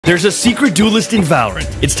There's a secret duelist in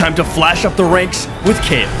Valorant. It's time to flash up the ranks with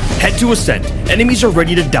Kale. Head to Ascent. Enemies are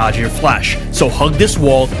ready to dodge your flash, so hug this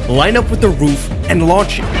wall, line up with the roof, and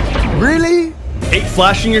launch it. Really? Hate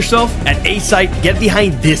flashing yourself? At A site, get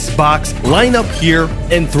behind this box, line up here,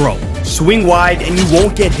 and throw. Swing wide and you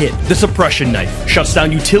won't get hit. The suppression knife shuts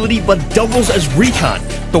down utility but doubles as recon.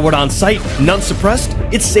 Throw it on site, none suppressed,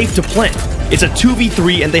 it's safe to plant. It's a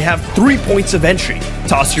 2v3 and they have 3 points of entry.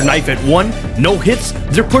 Toss your knife at 1, no hits,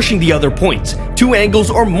 they're pushing the other points. 2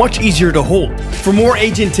 angles are much easier to hold. For more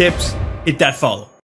agent tips, hit that follow.